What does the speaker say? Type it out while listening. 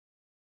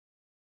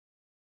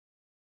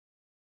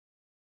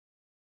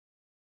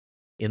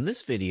In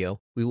this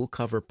video, we will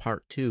cover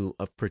part 2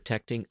 of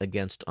protecting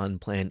against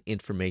unplanned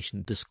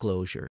information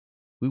disclosure.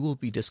 We will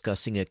be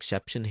discussing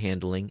exception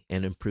handling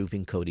and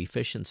improving code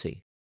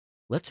efficiency.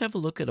 Let's have a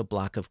look at a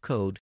block of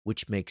code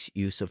which makes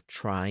use of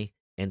try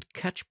and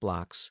catch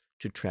blocks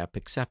to trap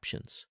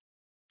exceptions.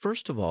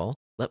 First of all,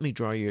 let me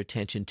draw your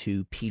attention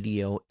to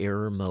Pdo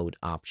Error Mode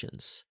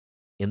options.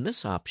 In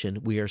this option,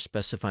 we are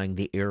specifying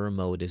the error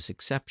mode as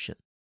exception.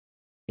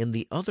 In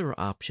the other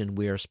option,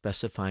 we are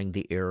specifying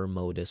the error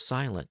mode as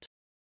silent.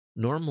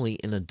 Normally,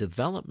 in a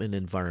development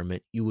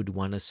environment, you would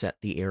want to set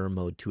the error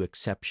mode to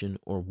exception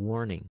or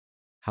warning.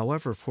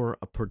 However, for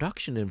a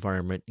production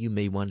environment, you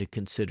may want to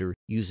consider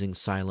using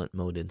silent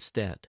mode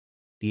instead.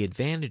 The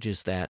advantage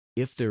is that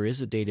if there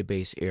is a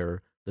database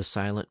error, the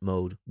silent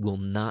mode will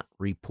not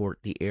report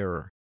the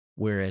error,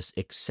 whereas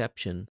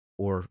exception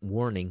or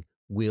warning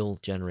will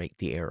generate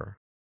the error.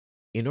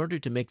 In order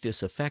to make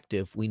this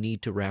effective, we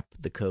need to wrap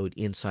the code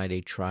inside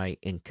a try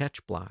and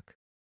catch block.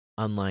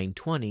 On line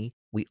 20,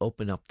 we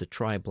open up the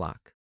try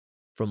block.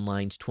 From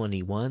lines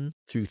 21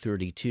 through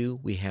 32,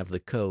 we have the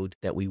code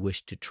that we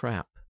wish to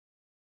trap.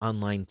 On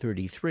line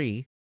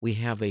 33, we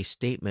have a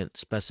statement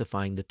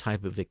specifying the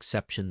type of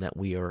exception that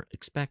we are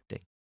expecting.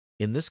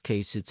 In this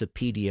case, it's a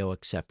PDO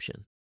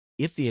exception.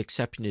 If the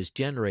exception is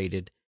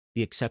generated,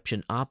 the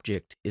exception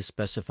object is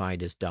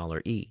specified as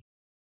 $E.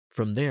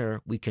 From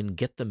there, we can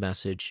get the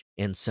message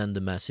and send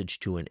the message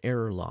to an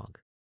error log.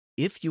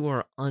 If you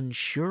are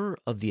unsure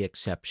of the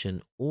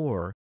exception,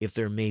 or if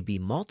there may be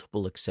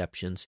multiple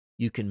exceptions,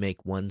 you can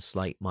make one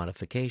slight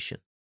modification.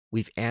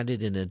 We've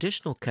added an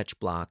additional catch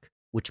block,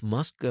 which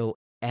must go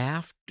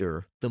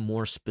after the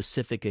more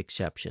specific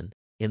exception.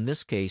 In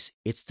this case,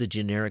 it's the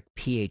generic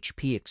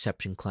PHP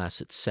exception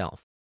class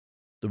itself.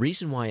 The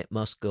reason why it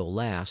must go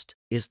last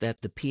is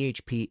that the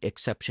PHP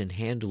exception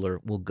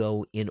handler will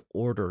go in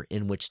order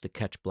in which the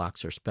catch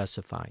blocks are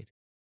specified.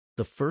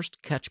 The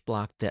first catch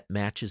block that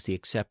matches the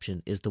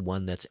exception is the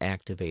one that's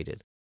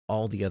activated.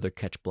 All the other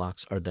catch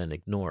blocks are then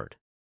ignored.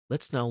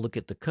 Let's now look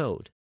at the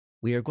code.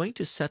 We are going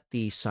to set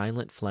the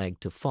silent flag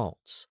to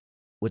false.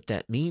 What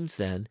that means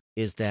then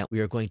is that we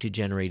are going to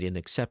generate an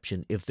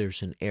exception if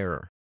there's an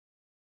error.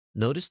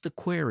 Notice the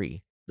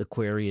query. The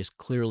query is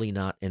clearly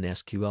not an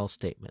SQL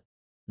statement.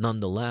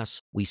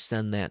 Nonetheless, we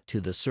send that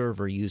to the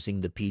server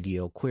using the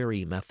PDO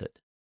query method.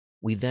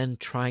 We then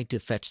try to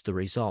fetch the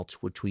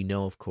results, which we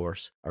know, of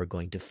course, are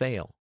going to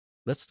fail.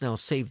 Let's now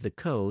save the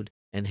code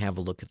and have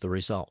a look at the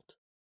result.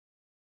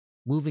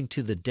 Moving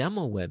to the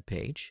demo web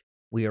page,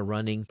 we are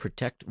running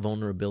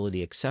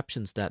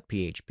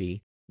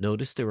protectvulnerabilityexceptions.php.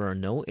 Notice there are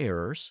no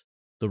errors.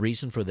 The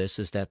reason for this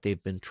is that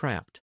they've been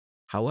trapped.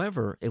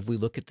 However, if we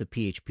look at the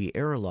PHP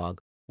error log,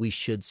 we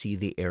should see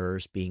the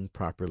errors being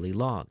properly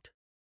logged.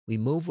 We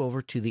move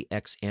over to the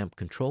XAMPP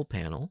control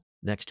panel.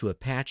 Next to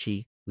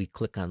Apache, we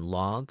click on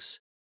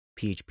Logs,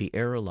 PHP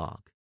Error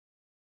Log.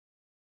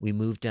 We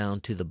move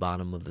down to the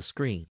bottom of the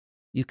screen.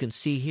 You can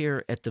see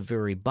here at the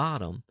very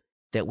bottom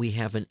that we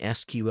have an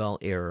SQL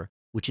error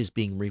which is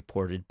being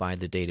reported by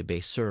the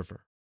database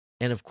server.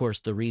 And of course,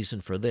 the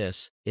reason for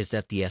this is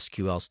that the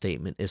SQL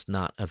statement is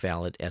not a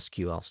valid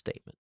SQL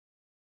statement.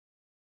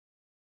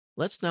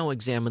 Let's now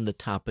examine the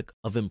topic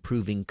of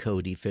improving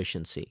code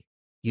efficiency.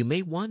 You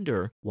may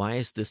wonder, why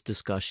is this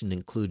discussion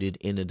included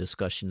in a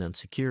discussion on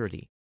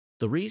security?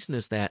 The reason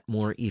is that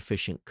more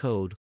efficient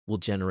code will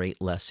generate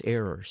less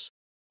errors.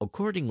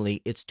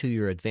 Accordingly, it's to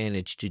your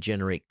advantage to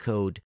generate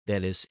code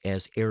that is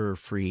as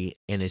error-free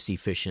and as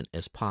efficient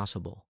as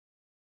possible.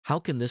 How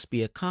can this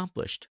be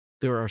accomplished?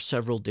 There are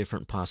several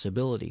different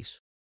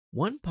possibilities.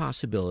 One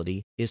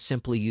possibility is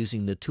simply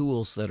using the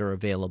tools that are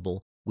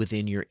available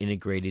within your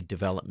integrated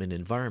development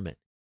environment.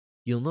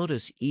 You'll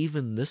notice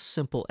even this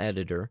simple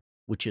editor,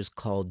 which is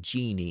called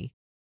Genie,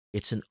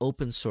 it's an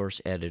open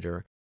source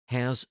editor,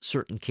 has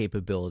certain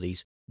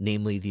capabilities,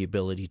 namely the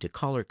ability to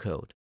color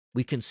code.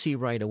 We can see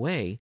right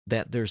away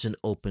that there's an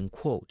open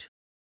quote.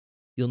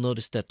 You'll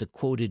notice that the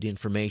quoted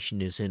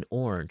information is in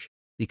orange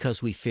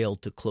because we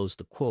failed to close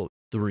the quote.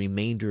 The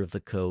remainder of the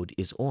code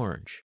is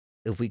orange.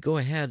 If we go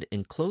ahead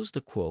and close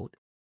the quote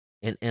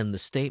and end the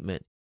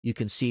statement, you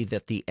can see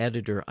that the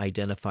editor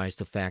identifies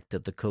the fact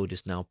that the code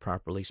is now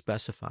properly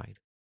specified.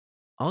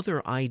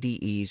 Other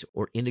IDEs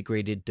or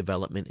integrated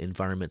development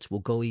environments will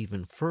go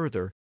even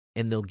further,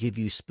 and they'll give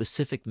you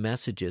specific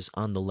messages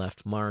on the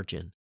left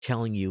margin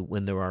telling you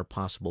when there are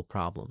possible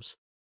problems.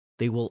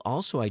 They will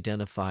also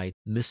identify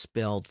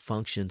misspelled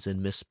functions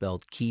and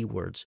misspelled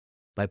keywords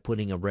by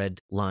putting a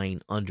red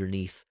line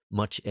underneath,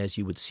 much as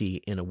you would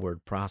see in a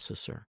word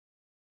processor.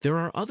 There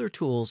are other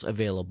tools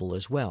available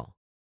as well.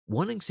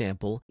 One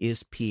example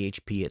is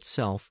PHP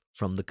itself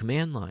from the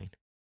command line.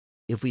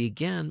 If we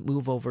again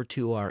move over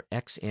to our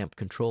XAMPP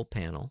control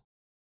panel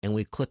and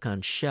we click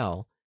on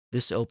Shell,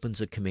 this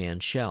opens a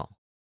command shell.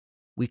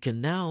 We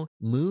can now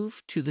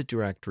move to the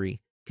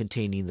directory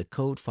containing the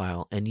code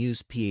file and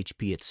use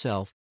PHP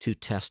itself to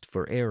test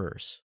for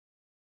errors.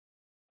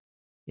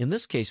 In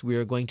this case, we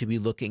are going to be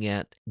looking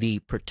at the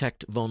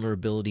Protect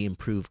Vulnerability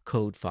Improve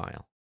code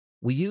file.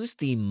 We use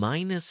the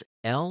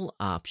 -L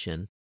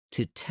option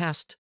to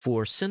test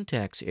for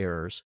syntax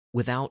errors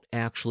without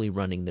actually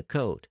running the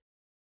code.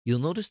 You'll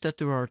notice that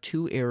there are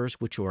two errors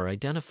which are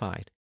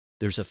identified.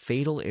 There's a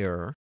fatal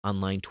error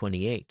on line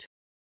 28.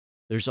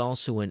 There's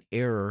also an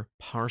error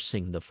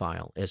parsing the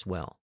file as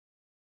well.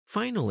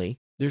 Finally,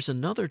 there's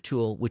another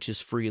tool which is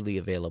freely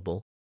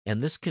available,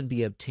 and this can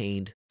be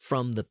obtained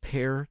from the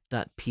pair.php.net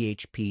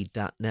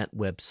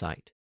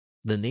website.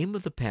 The name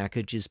of the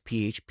package is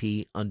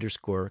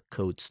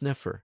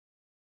php_code_sniffer.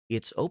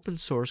 It's open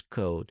source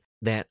code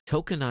that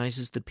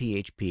tokenizes the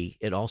PHP.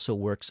 It also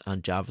works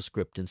on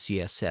JavaScript and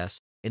CSS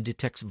and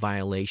detects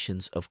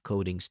violations of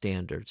coding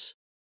standards.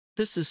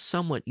 This is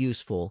somewhat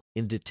useful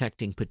in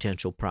detecting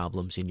potential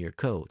problems in your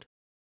code.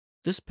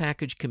 This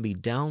package can be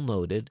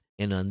downloaded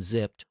and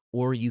unzipped,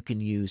 or you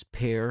can use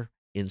pair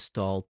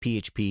install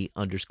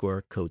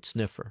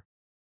php_code_sniffer.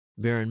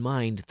 Bear in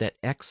mind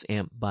that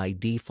XAMPP by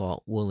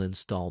default will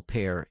install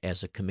pair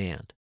as a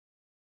command.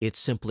 It's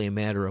simply a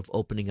matter of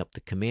opening up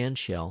the command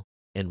shell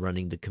and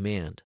running the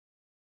command.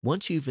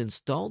 Once you've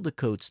installed the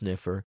code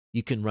sniffer,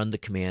 you can run the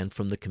command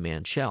from the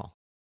command shell.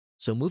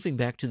 So moving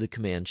back to the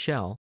command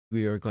shell,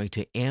 we are going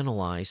to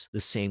analyze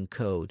the same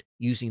code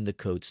using the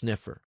code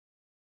sniffer.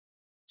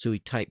 So we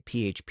type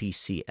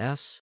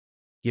phpcs,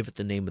 give it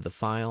the name of the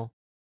file,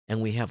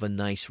 and we have a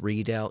nice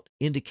readout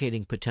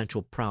indicating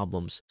potential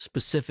problems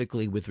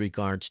specifically with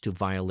regards to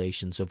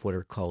violations of what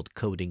are called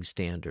coding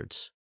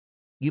standards.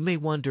 You may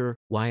wonder,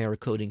 why are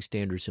coding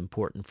standards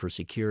important for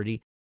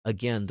security?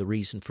 Again, the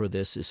reason for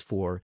this is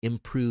for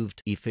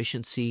improved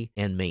efficiency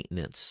and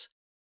maintenance.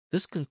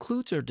 This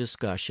concludes our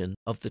discussion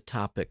of the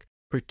topic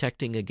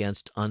protecting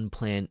against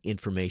unplanned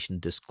information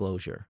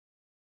disclosure.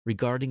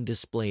 Regarding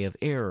display of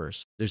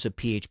errors, there's a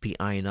PHP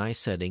INI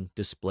setting,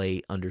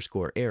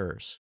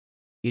 display_errors.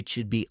 It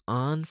should be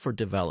on for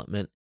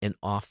development and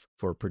off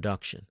for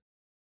production.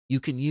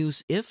 You can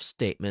use if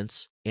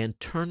statements and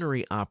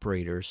ternary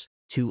operators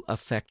to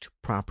affect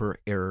proper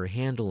error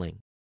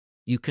handling.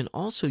 You can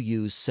also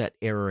use set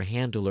error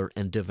handler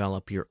and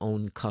develop your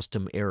own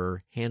custom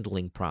error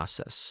handling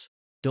process.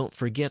 Don't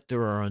forget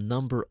there are a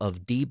number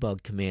of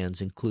debug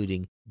commands,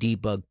 including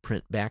debug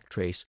print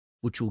backtrace,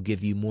 which will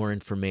give you more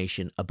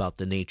information about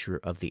the nature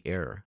of the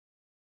error.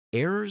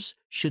 Errors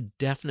should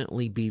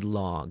definitely be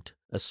logged,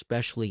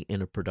 especially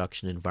in a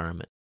production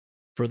environment.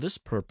 For this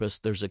purpose,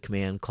 there's a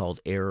command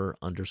called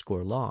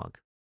error_log.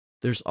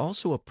 There's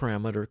also a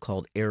parameter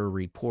called error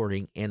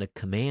reporting and a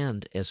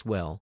command as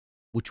well,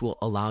 which will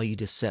allow you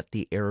to set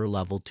the error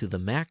level to the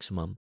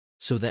maximum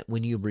so that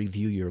when you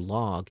review your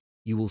log,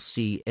 you will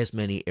see as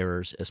many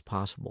errors as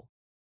possible.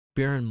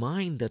 Bear in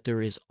mind that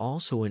there is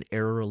also an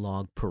error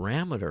log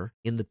parameter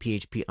in the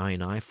PHP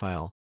INI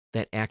file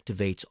that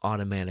activates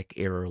automatic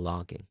error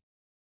logging.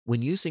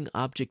 When using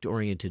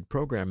object-oriented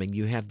programming,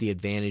 you have the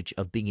advantage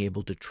of being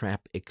able to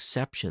trap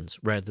exceptions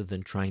rather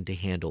than trying to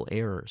handle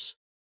errors.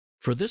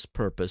 For this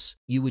purpose,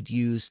 you would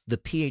use the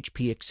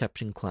PHP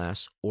exception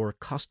class or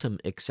custom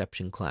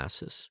exception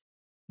classes.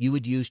 You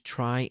would use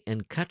try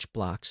and catch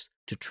blocks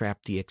to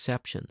trap the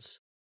exceptions.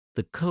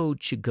 The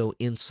code should go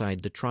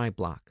inside the try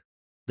block.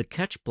 The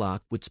catch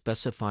block would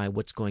specify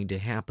what's going to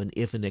happen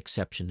if an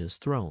exception is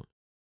thrown.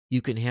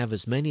 You can have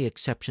as many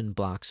exception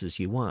blocks as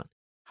you want.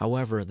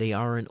 However, they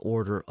are in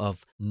order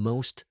of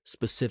most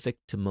specific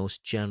to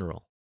most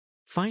general.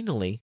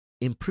 Finally,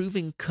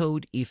 improving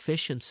code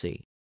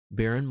efficiency.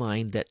 Bear in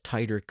mind that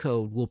tighter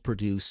code will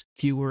produce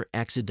fewer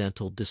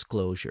accidental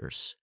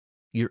disclosures.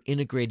 Your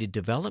integrated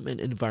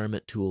development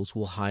environment tools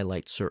will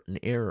highlight certain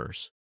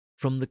errors.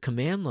 From the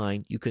command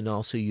line, you can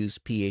also use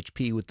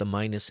PHP with the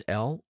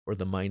 -L or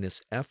the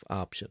 -F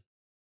option.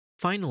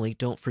 Finally,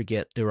 don't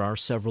forget there are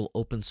several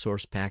open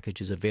source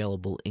packages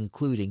available,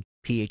 including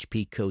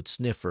PHP Code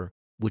Sniffer,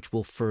 which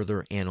will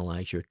further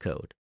analyze your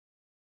code.